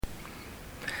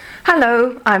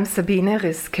Hello, I'm Sabine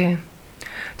Riske.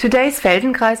 Today's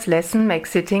Feldenkrais lesson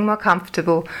makes sitting more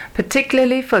comfortable,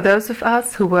 particularly for those of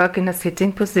us who work in a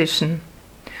sitting position.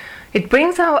 It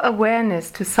brings our awareness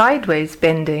to sideways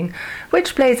bending,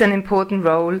 which plays an important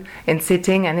role in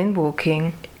sitting and in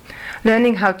walking.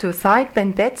 Learning how to side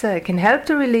bend better can help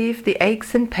to relieve the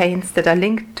aches and pains that are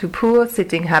linked to poor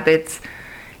sitting habits.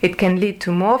 It can lead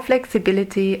to more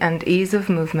flexibility and ease of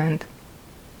movement.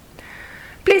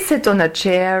 Please sit on a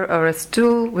chair or a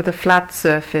stool with a flat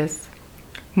surface.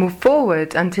 Move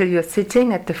forward until you're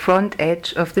sitting at the front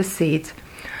edge of the seat.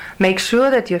 Make sure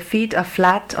that your feet are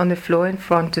flat on the floor in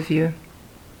front of you.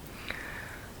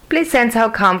 Please sense how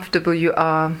comfortable you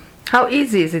are. How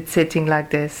easy is it sitting like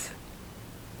this?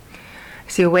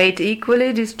 Is your weight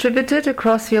equally distributed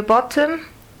across your bottom,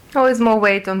 or is more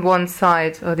weight on one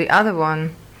side or the other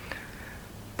one?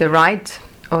 The right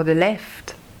or the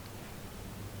left?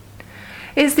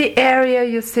 Is the area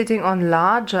you're sitting on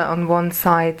larger on one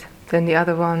side than the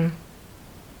other one?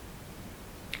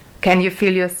 Can you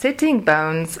feel your sitting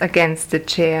bones against the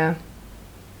chair?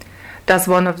 Does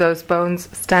one of those bones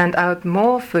stand out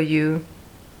more for you?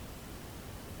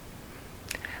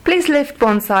 Please lift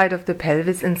one side of the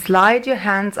pelvis and slide your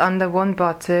hands under one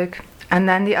buttock and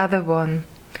then the other one,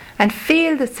 and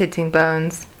feel the sitting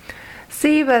bones.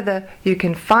 See whether you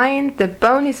can find the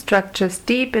bony structures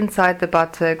deep inside the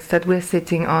buttocks that we're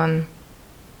sitting on.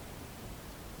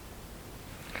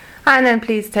 And then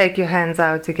please take your hands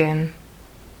out again.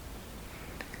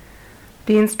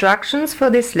 The instructions for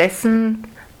this lesson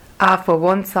are for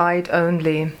one side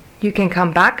only. You can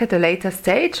come back at a later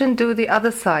stage and do the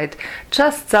other side.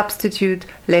 Just substitute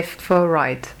left for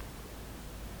right.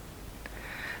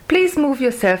 Please move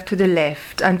yourself to the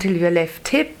left until your left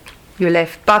hip, your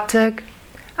left buttock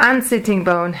and sitting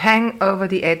bone hang over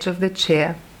the edge of the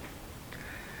chair.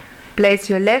 Place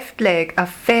your left leg a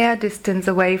fair distance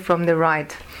away from the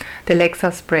right. The legs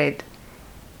are spread.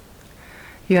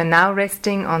 You are now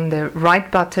resting on the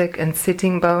right buttock and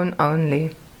sitting bone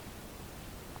only.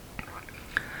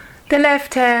 The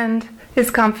left hand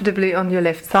is comfortably on your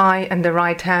left thigh and the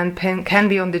right hand can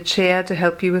be on the chair to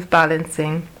help you with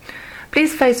balancing.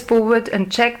 Please face forward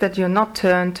and check that you're not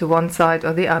turned to one side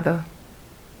or the other.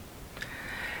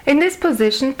 In this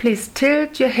position, please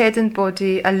tilt your head and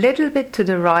body a little bit to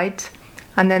the right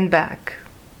and then back.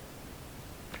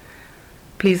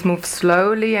 Please move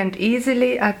slowly and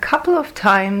easily a couple of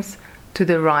times to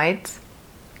the right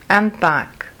and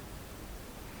back.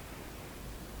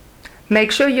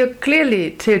 Make sure you're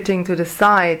clearly tilting to the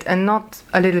side and not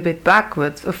a little bit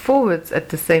backwards or forwards at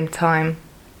the same time.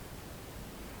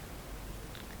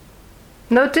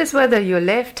 Notice whether your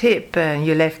left hip and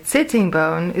your left sitting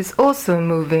bone is also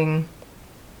moving.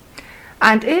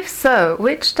 And if so,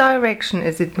 which direction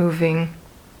is it moving?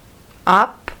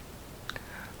 Up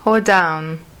or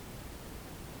down?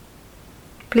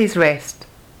 Please rest.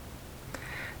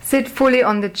 Sit fully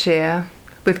on the chair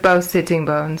with both sitting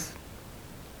bones.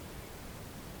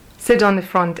 Sit on the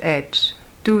front edge.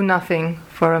 Do nothing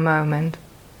for a moment.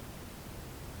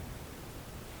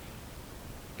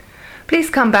 Please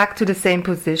come back to the same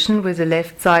position with the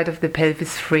left side of the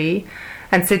pelvis free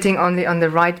and sitting only on the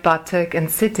right buttock and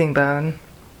sitting bone.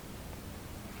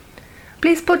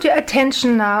 Please put your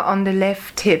attention now on the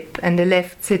left hip and the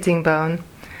left sitting bone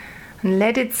and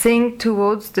let it sink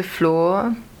towards the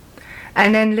floor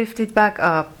and then lift it back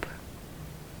up.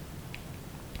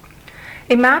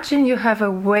 Imagine you have a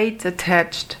weight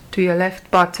attached to your left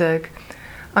buttock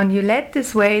and you let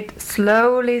this weight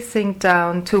slowly sink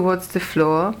down towards the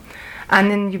floor and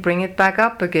then you bring it back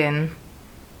up again.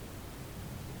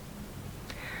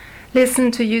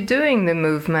 Listen to you doing the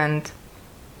movement.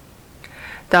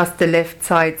 Does the left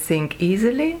side sink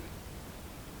easily?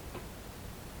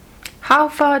 How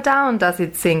far down does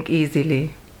it sink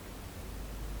easily?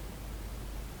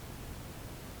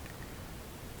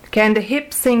 Can the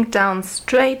hip sink down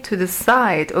straight to the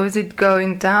side, or is it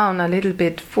going down a little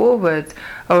bit forward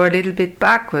or a little bit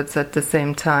backwards at the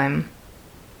same time?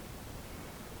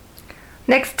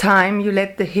 Next time you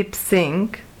let the hip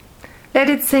sink, let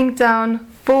it sink down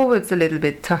forwards a little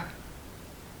bit,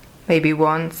 maybe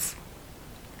once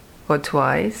or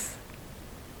twice.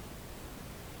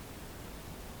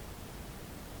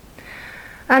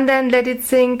 And then let it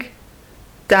sink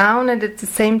down and at the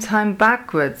same time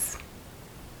backwards.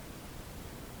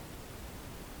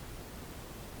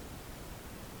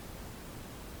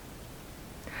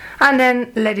 And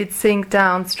then let it sink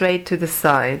down straight to the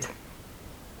side.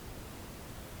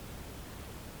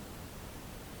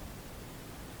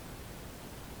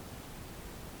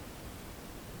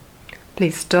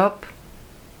 Please stop.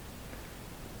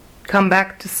 come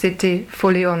back to sitting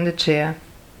fully on the chair.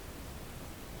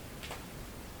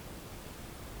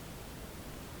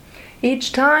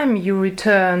 Each time you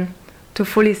return to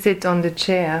fully sit on the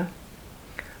chair,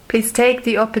 please take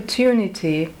the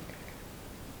opportunity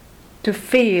to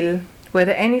feel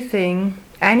whether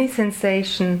any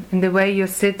sensation in the way you're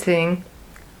sitting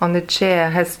on the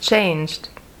chair has changed.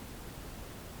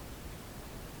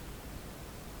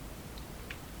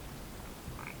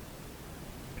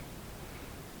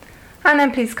 And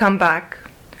then please come back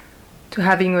to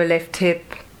having your left hip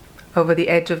over the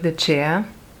edge of the chair.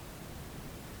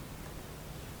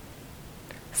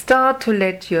 Start to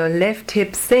let your left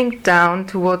hip sink down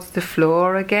towards the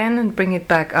floor again and bring it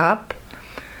back up.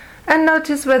 And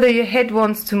notice whether your head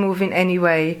wants to move in any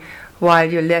way while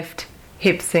your left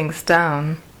hip sinks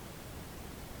down.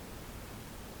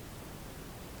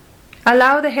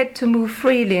 Allow the head to move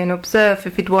freely and observe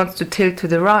if it wants to tilt to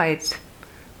the right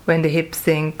when the hip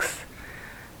sinks,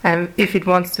 and if it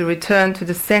wants to return to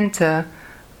the center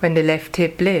when the left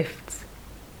hip lifts.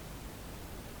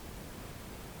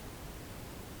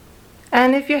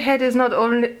 And if your head is not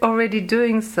already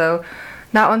doing so,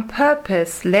 now on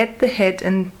purpose let the head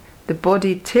and the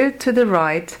body tilt to the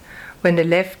right when the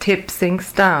left hip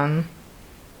sinks down.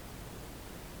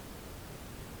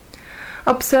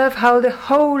 Observe how the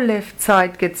whole left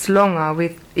side gets longer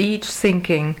with each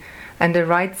sinking and the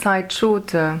right side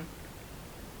shorter.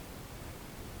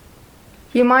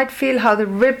 You might feel how the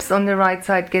ribs on the right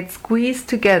side get squeezed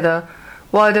together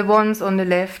while the ones on the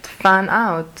left fan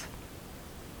out.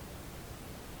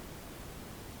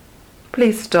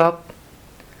 Please stop.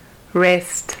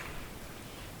 Rest.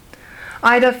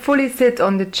 Either fully sit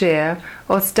on the chair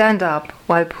or stand up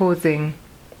while pausing.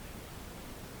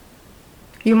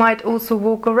 You might also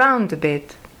walk around a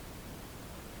bit.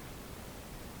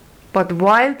 But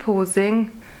while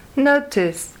pausing,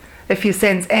 notice if you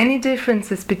sense any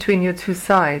differences between your two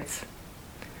sides.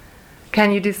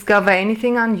 Can you discover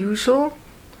anything unusual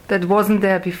that wasn't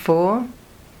there before?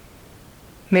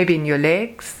 Maybe in your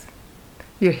legs,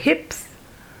 your hips,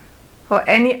 or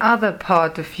any other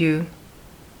part of you.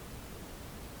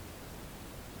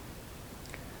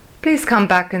 Please come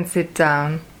back and sit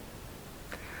down.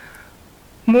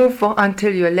 Move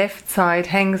until your left side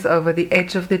hangs over the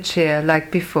edge of the chair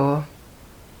like before.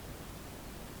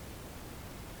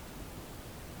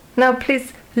 Now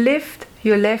please lift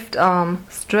your left arm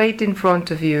straight in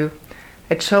front of you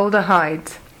at shoulder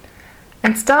height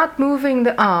and start moving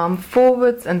the arm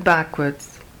forwards and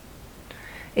backwards.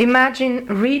 Imagine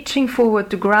reaching forward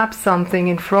to grab something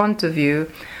in front of you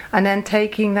and then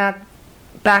taking that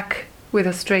back with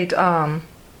a straight arm.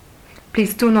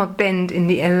 Please do not bend in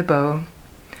the elbow.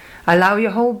 Allow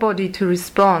your whole body to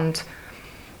respond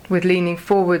with leaning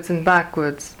forwards and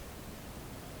backwards.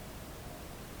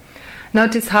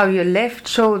 Notice how your left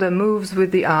shoulder moves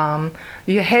with the arm.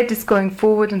 Your head is going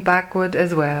forward and backward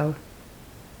as well.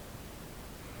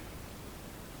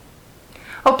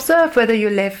 Observe whether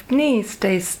your left knee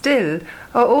stays still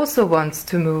or also wants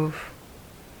to move.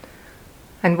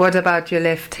 And what about your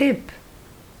left hip?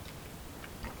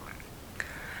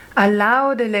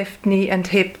 Allow the left knee and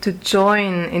hip to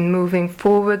join in moving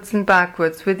forwards and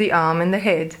backwards with the arm and the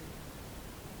head.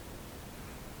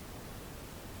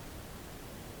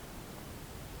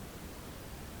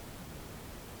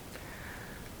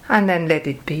 And then let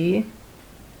it be.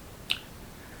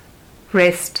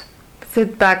 Rest.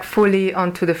 Sit back fully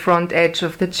onto the front edge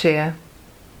of the chair.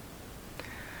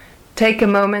 Take a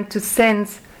moment to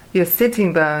sense your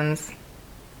sitting bones,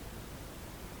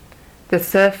 the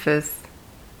surface,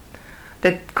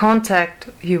 the contact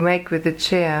you make with the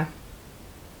chair.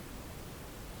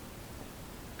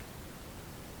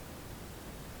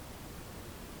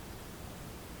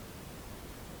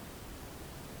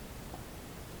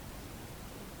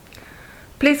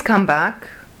 Please come back.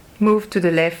 Move to the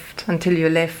left until your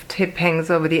left hip hangs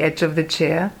over the edge of the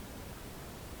chair.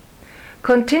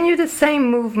 Continue the same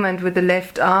movement with the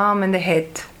left arm and the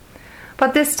head,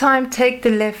 but this time take the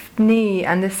left knee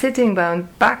and the sitting bone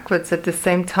backwards at the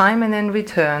same time and then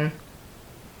return.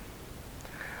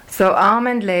 So arm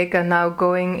and leg are now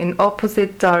going in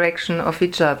opposite direction of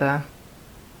each other.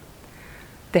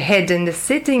 The head and the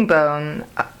sitting bone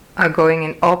are going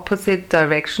in opposite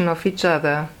direction of each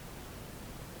other.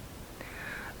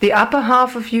 The upper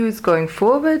half of you is going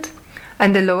forward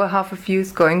and the lower half of you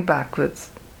is going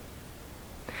backwards.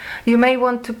 You may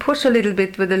want to push a little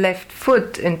bit with the left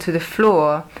foot into the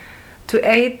floor to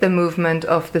aid the movement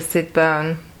of the sit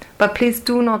bone, but please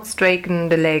do not straighten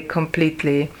the leg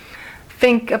completely.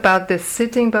 Think about the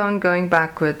sitting bone going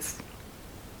backwards.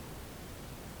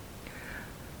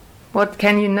 What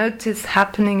can you notice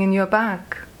happening in your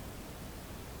back?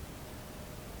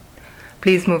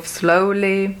 Please move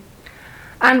slowly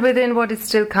and within what is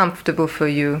still comfortable for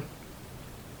you.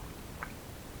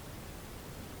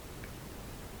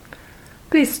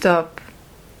 Please stop,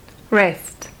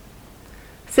 rest,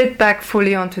 sit back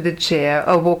fully onto the chair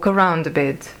or walk around a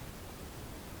bit.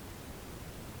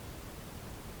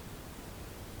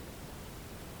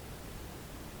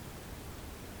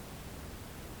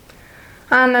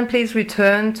 And then please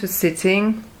return to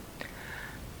sitting,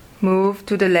 move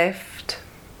to the left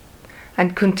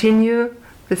and continue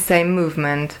the same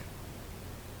movement.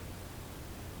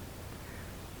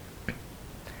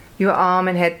 Your arm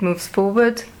and head moves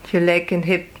forward, your leg and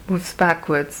hip moves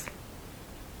backwards.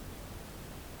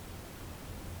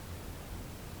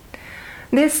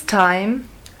 This time,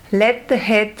 let the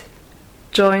head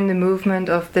join the movement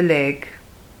of the leg.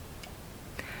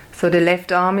 So the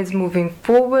left arm is moving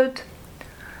forward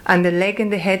and the leg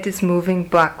and the head is moving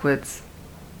backwards.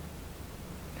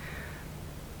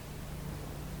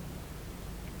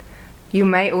 You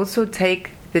may also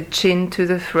take the chin to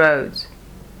the throat.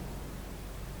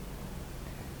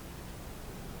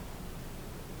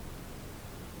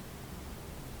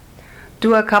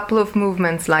 Do a couple of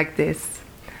movements like this.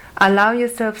 Allow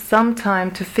yourself some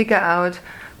time to figure out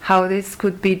how this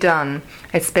could be done,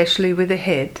 especially with the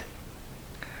head.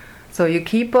 So you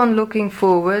keep on looking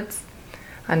forwards,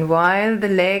 and while the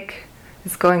leg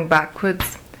is going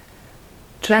backwards,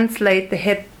 translate the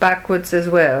head backwards as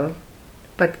well,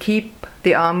 but keep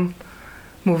the arm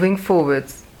moving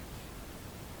forwards.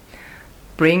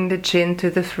 Bring the chin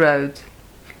to the throat,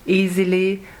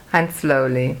 easily and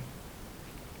slowly.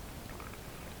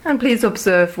 And please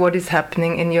observe what is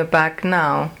happening in your back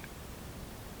now.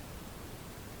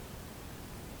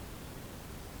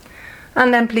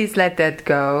 And then please let that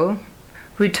go.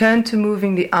 Return to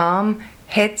moving the arm,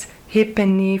 head, hip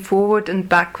and knee forward and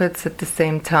backwards at the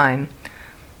same time.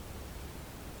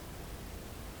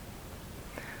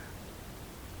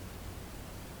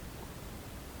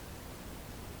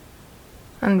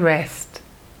 And rest.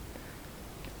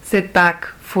 Sit back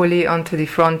fully onto the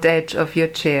front edge of your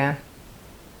chair.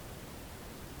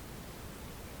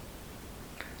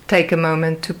 Take a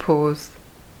moment to pause.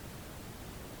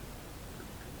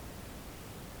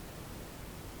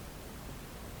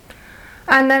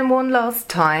 And then one last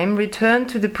time, return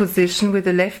to the position with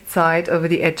the left side over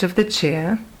the edge of the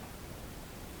chair.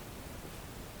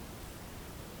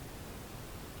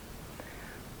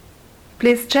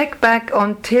 Please check back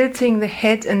on tilting the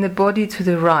head and the body to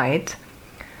the right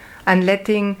and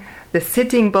letting the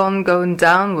sitting bone go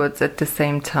downwards at the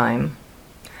same time.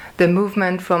 The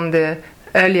movement from the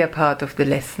earlier part of the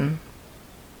lesson.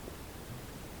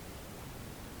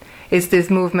 Is this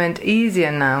movement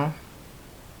easier now?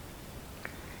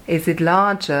 Is it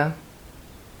larger?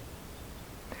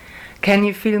 Can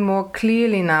you feel more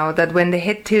clearly now that when the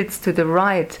head tilts to the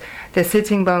right, the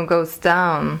sitting bone goes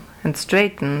down and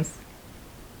straightens?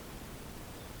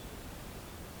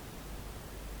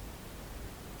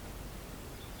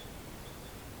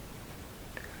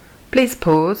 Please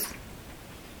pause.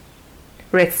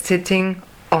 Rest sitting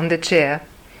on the chair,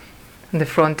 on the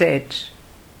front edge.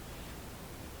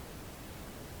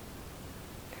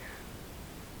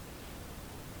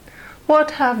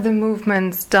 What have the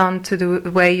movements done to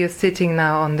the way you're sitting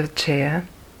now on the chair?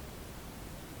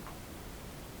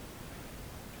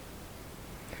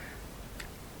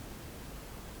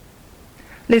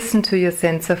 Listen to your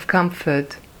sense of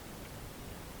comfort.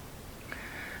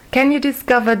 Can you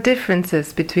discover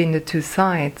differences between the two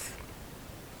sides?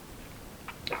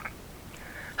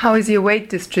 How is your weight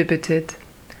distributed?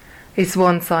 Is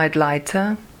one side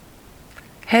lighter?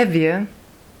 Heavier?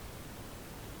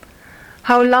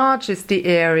 How large is the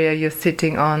area you're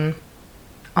sitting on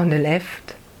the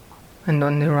left and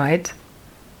on the right?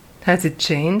 Has it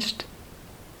changed?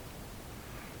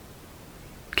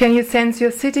 Can you sense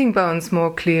your sitting bones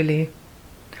more clearly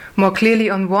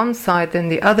on one side than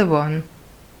the other one?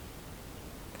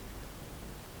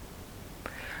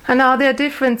 And are there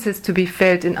differences to be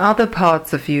felt in other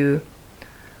parts of you?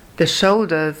 The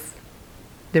shoulders,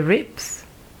 the ribs?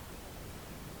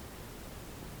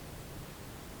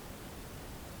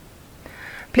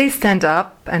 Please stand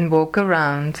up and walk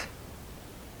around.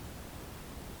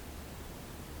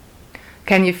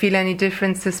 Can you feel any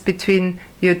differences between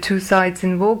your two sides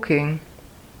in walking?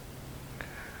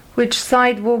 Which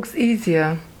side walks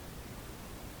easier?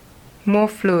 More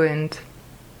fluent?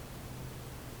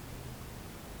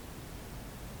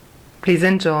 Please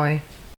enjoy.